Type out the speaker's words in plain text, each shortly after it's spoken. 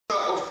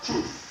of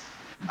truth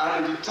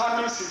and a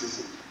determined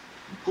citizen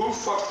who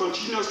fought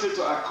continuously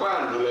to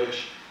acquire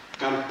knowledge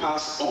can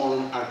pass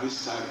on at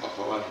this time of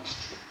our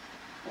history.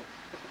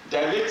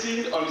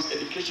 Dilating on his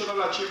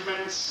educational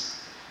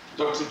achievements,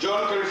 Dr.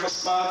 John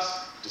Karefa-Smart,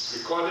 it is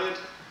recorded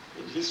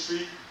in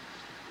history,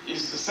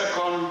 is the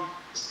second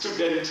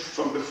student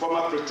from the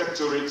former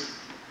protectorate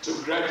to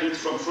graduate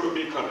from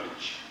Freemake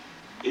College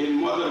in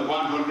more than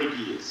 100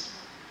 years.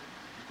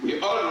 We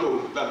all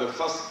know that the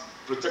first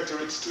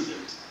protectorate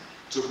student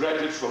to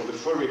graduate from the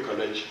Freemake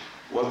College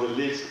was the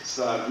late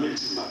Sir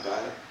Milton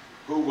Mackay,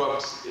 who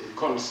worked in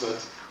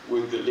concert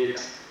with the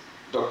late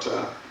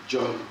Dr.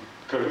 John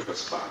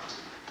Karefa-Smart.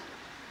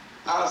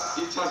 As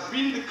it has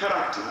been the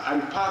character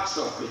and parts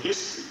of the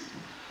history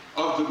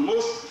of the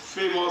most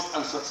famous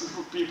and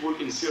successful people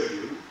in Sierra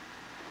Leone,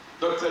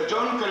 Dr.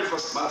 John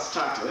Karefa-Smart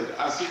started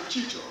as a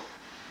tutor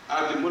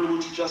at the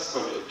Mulungu Teachers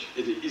College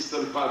in the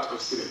eastern part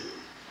of Sierra Leone.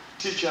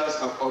 Teachers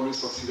have always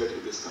succeeded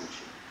in this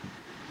country.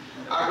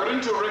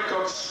 According to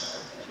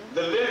records,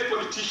 the late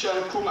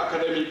politician cum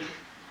academic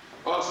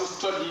also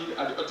studied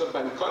at the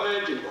Otterbein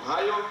College in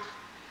Ohio.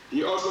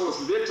 He also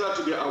was later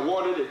to be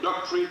awarded a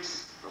doctorate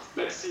of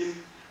medicine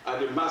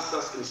and a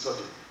master's in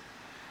surgery.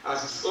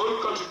 As his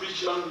own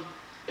contribution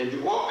in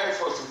the war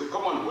efforts of the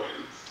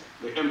Commonwealth,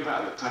 the empire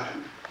at the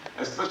time,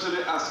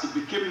 especially as it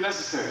became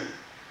necessary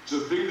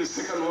to bring the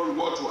Second World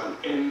War to an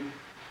end,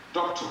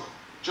 Dr.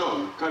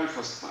 John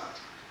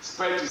Karefa-Smart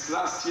spent his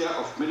last year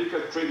of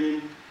medical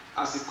training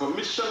as a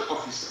commissioned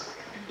officer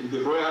in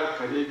the Royal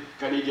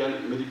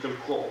Canadian Medical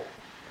Corps,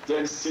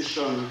 then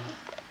stationed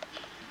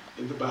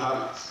in the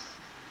Bahamas,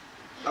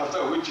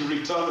 after which he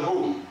returned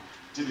home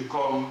to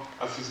become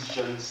a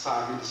physician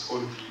serving his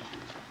own people.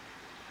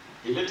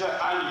 He later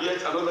earned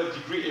yet another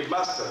degree, a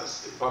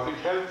master's in public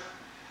health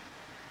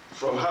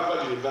from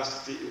Harvard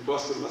University in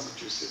Boston,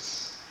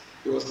 Massachusetts.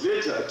 He was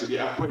later to be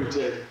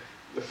appointed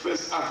the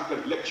first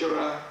African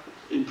lecturer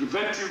in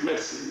preventive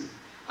medicine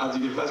at the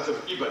University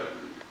of Ibadan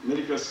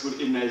Medical School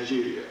in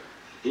Nigeria.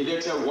 He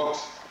later worked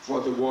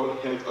for the World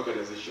Health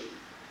Organization.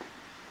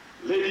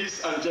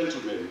 Ladies and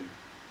gentlemen,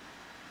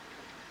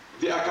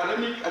 the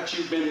academic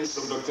achievements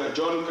of Dr.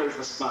 John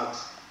Karefa-Smart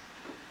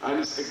and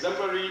his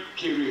exemplary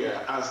career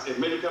as a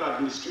medical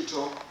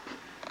administrator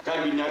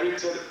can be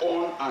narrated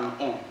on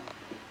and on.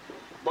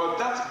 But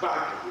that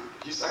background,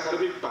 his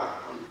academic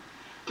background,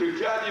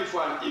 prepared him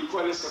for an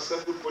equally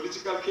successful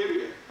political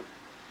career.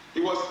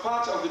 He was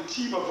part of the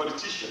team of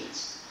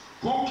politicians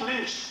who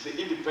clinched the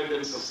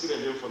independence of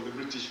Sierra Leone from the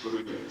British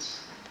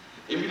colonials.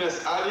 Even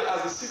as early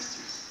as the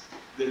 60s,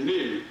 the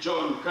name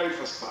John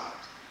Karefa-Smart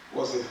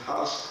was a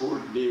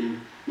household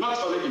name not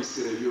only in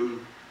Sierra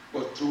Leone,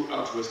 but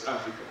throughout West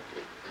Africa.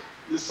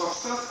 The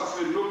success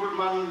of a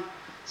nobleman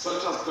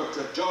such as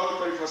Dr. John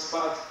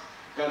Karefa-Smart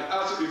can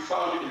also be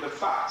found in the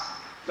fact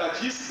that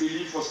his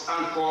belief was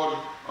anchored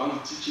on the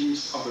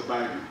teachings of the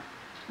Bible,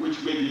 which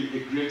made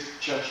him a great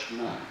church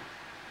man.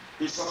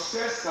 His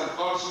success can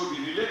also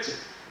be related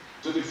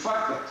to the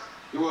fact that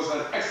he was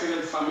an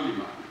excellent family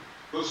man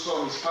who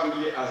saw his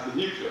family as the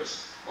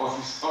nucleus of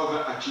his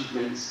other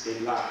achievements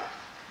in life.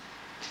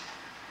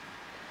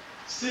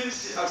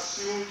 Since he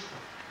assumed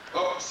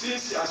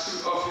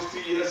office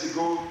 3 years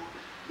ago,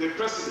 the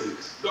president,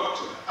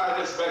 Dr.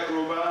 Ernest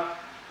Bai,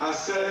 has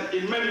said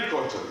in many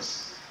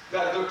quarters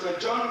that Dr.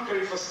 John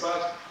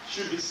Karefa-Smart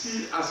should be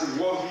seen as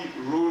a worthy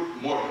role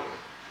model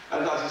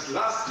and that his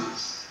last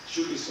days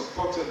should be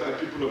supported by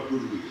people of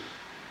goodwill.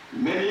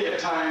 Many a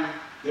time,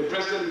 the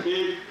president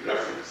made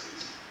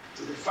references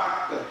to the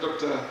fact that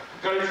Dr.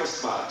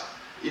 Karefa-Smart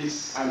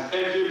is an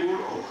enviable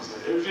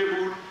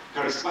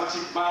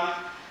charismatic man,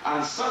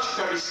 and such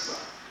charisma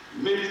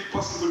made it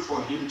possible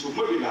for him to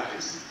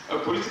mobilize a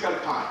political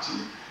party,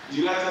 the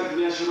United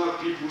National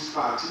People's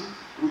Party,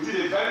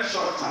 within a very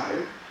short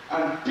time,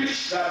 and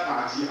pitch that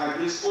party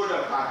against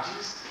other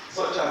parties,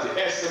 such as the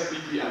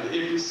SFPP and the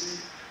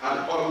APC, and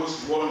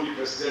almost won the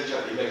presidential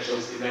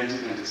elections in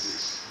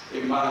 1996,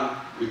 a man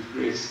with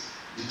great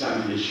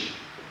determination.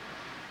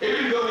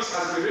 Even though his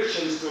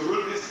aspirations to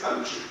rule this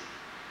country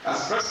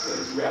as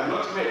president were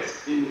not met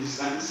in his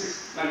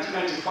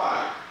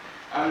 1995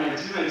 and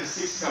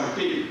 1996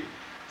 campaign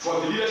for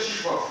the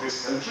leadership of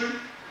this country,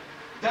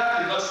 that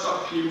did not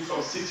stop him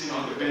from sitting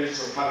on the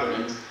benches of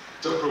parliament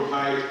to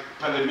provide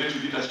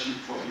parliamentary leadership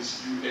for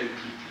his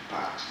UNPP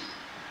party.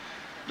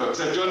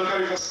 Dr. John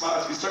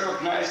Karefa-Smart is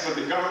recognized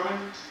by the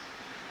government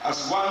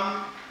as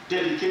one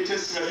dedicated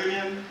Sierra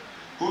Leonean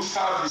who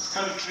served his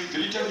country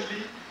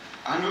diligently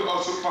and who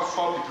also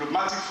performed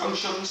diplomatic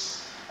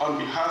functions on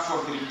behalf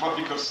of the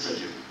Republic of Sierra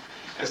Leone,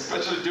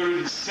 especially during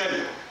his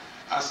tenure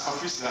as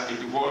officer in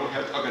the World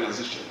Health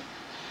Organization.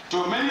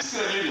 To many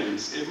Sierra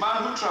Leoneans, a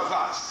man who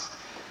traversed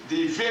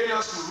the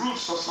various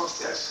routes of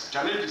success,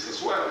 challenges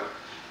as well,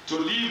 to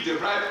live the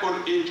ripe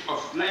old age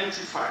of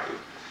 95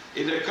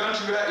 in a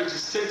country where it is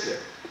stated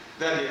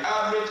that the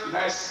average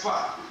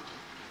lifespan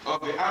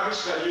of the average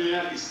Sierra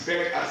Leonean is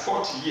pegged at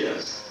 40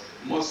 years,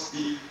 must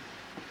be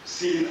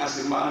seen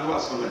as a man who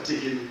has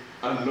undertaken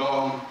a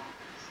long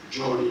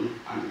journey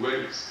and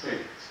well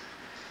spent.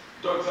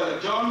 Dr.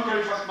 John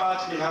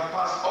Karefa-Smart may have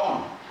passed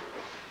on,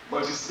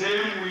 but his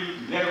name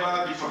will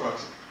never be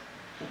forgotten.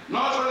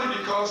 Not only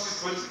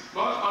because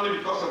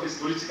of his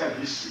political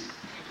history,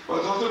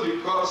 but also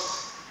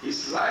because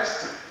his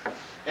lifestyle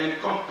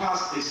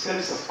encompassed a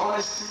sense of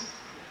honesty,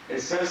 a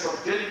sense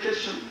of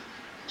dedication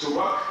to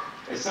work,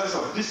 a sense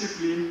of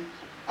discipline,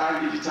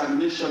 and a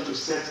determination to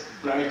set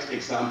bright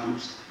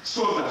examples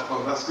so that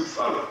others could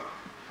follow.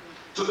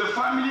 To the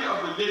family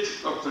of the late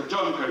Dr.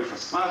 John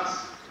Karefa-Smart,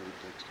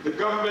 the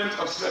government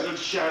of Sierra Leone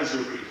shares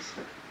your grief.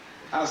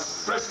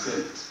 As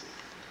president,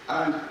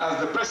 and as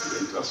the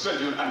president of Sierra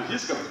Leone and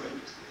his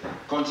government,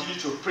 continue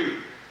to pray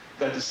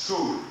that the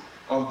soul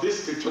of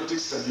this patriotic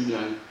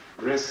Sierra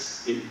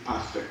rests in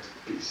perfect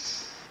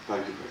peace.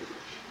 Thank you very much.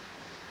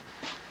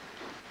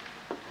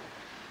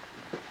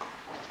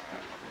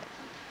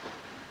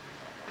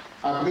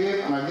 Again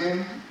and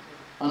again,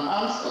 and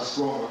arms are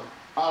stronger.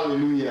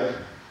 Hallelujah.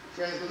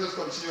 Friends, let us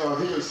continue our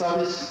visual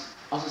service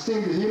as we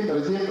sing the hymn that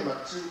is hymn number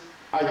 2,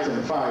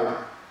 item 5,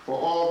 for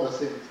all the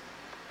saints.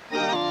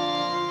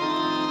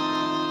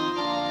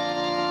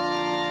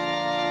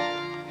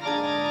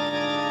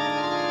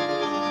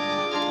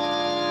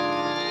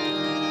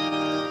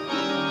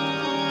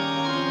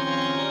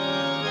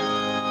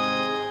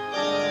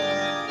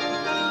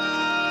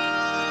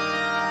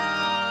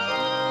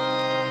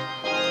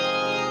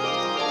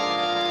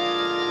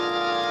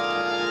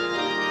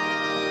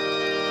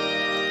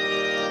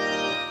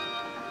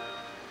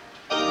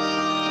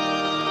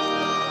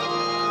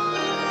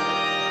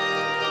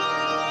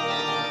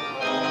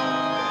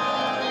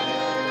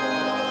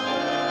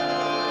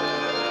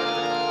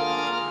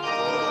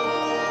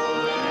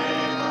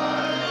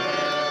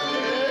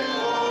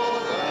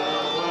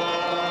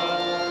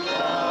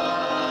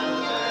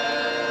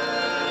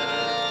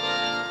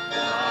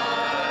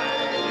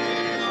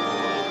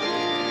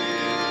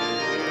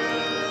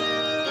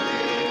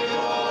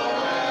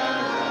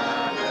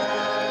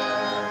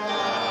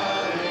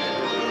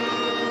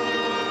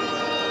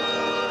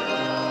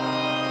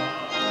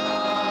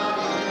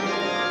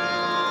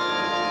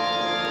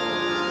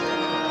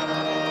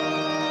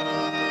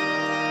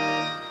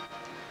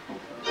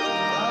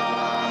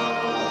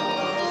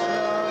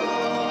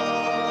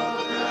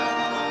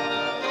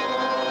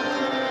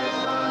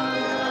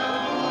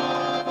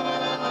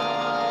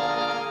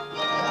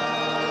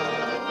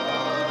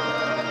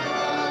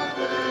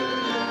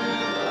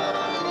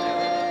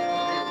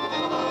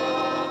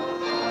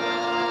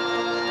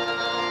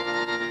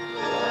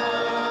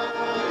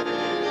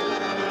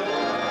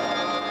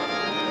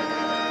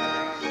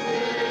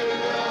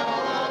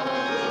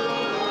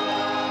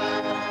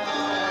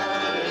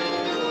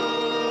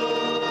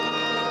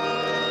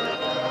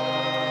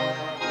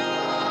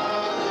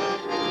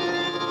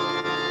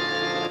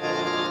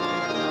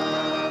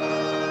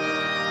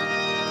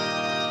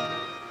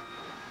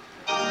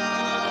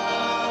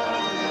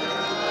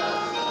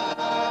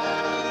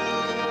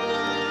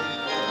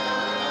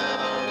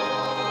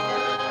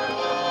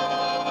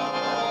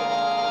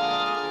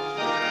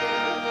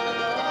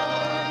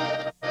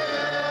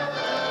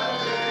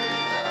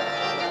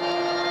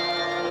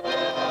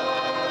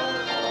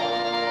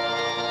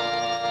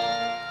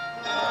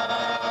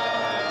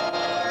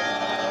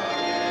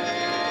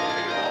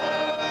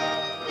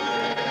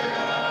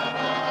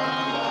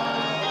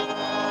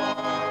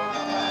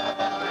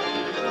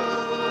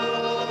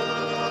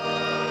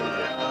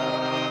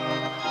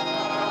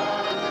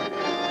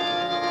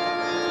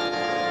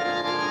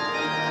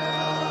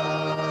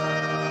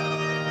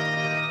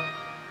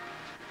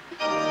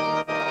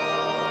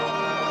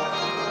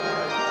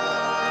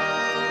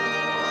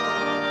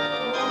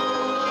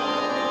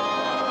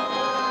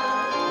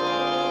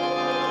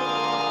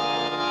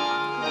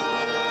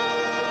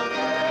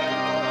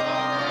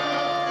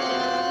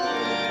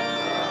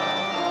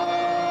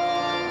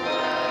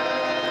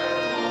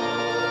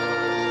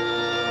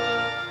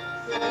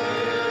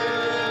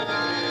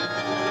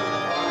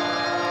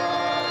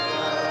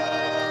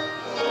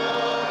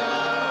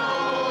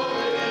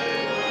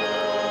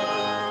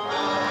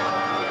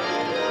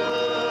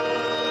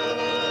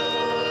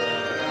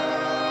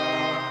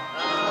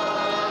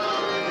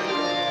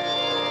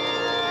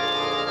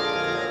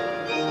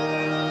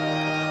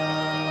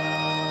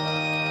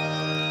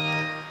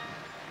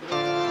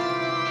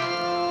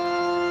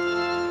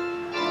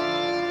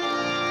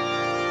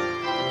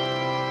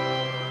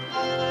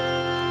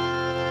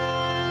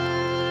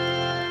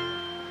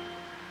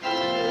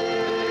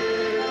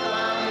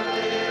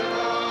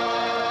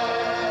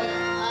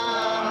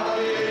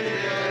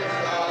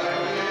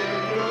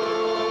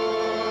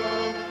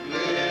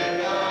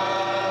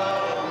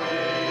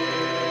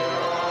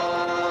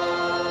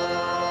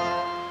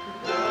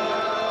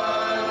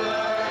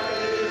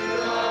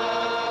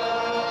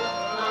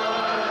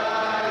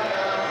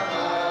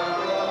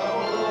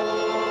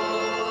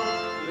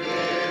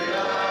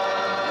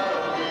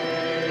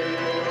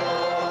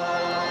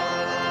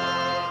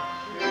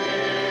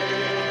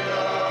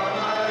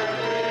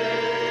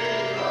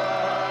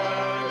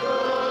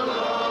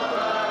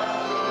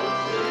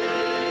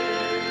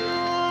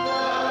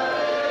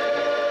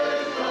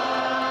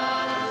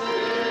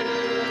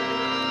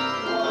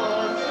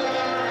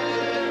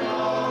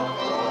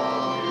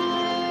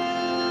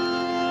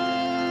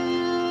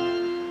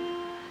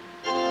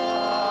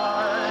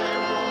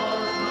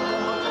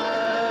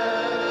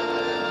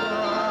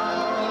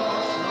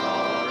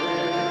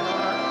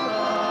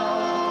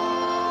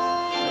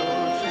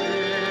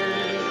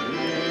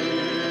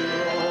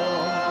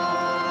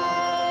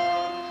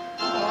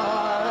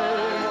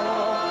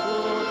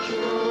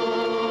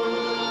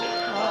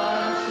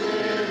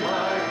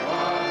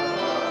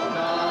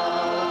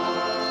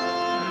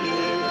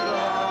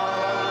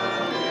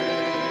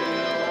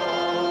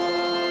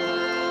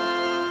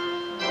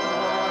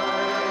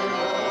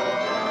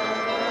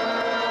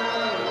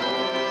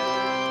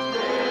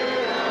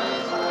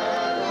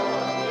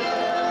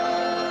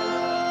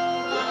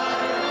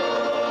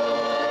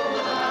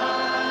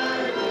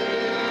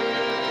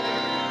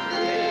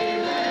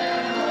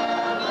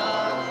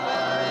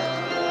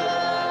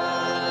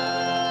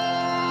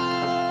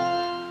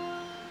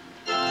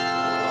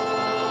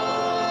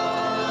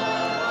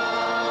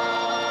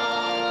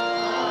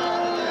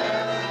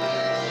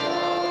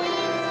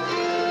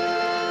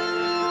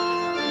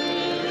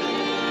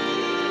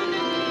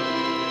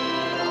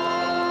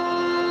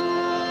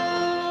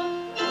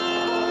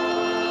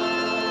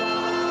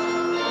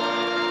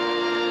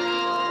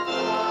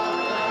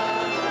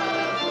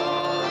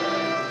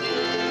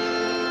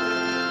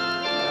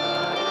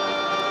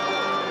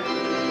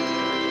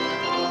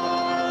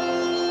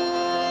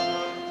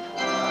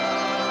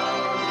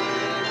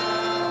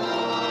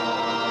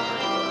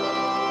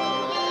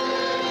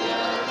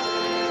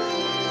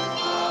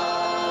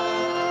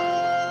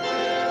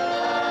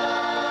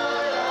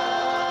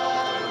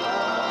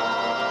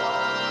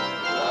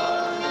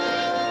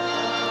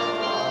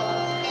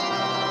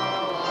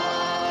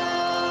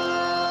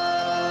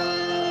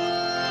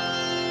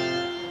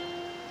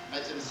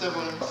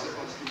 7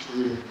 scripture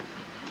reading.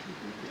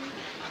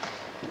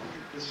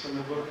 This is from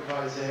the book of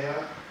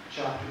Isaiah,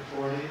 chapter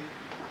 40,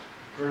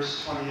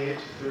 verse 28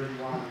 to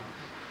 31.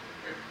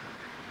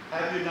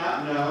 Have you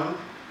not known?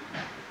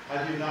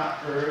 Have you not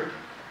heard?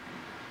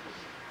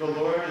 The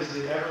Lord is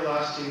the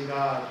everlasting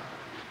God,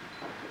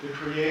 the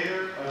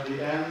creator of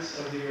the ends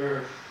of the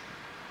earth.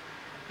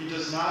 He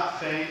does not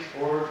faint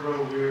or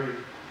grow weary.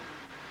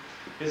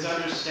 His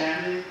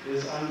understanding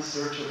is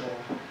unsearchable.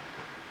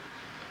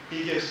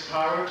 He gives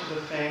power to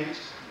the faint,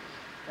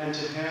 and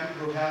to him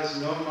who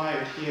has no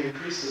might he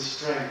increases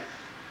strength.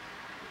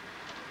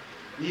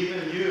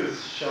 Even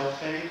youths shall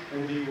faint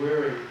and be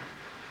weary,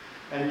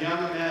 and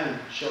young men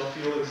shall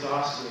feel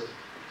exhausted.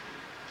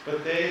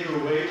 But they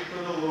who wait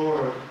for the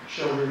Lord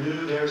shall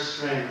renew their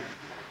strength.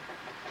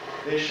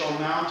 They shall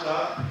mount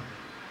up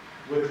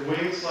with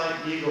wings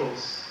like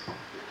eagles.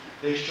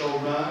 They shall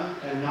run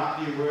and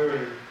not be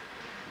weary.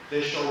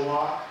 They shall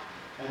walk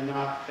and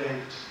not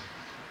faint.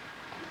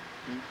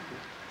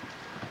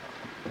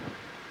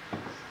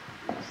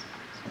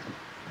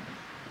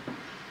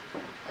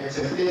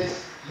 Item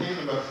 8, hymn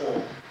number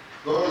 4.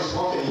 God is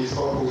walking in his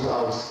purpose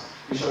house.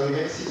 We shall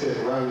remain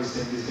seated while we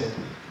sing this hymn.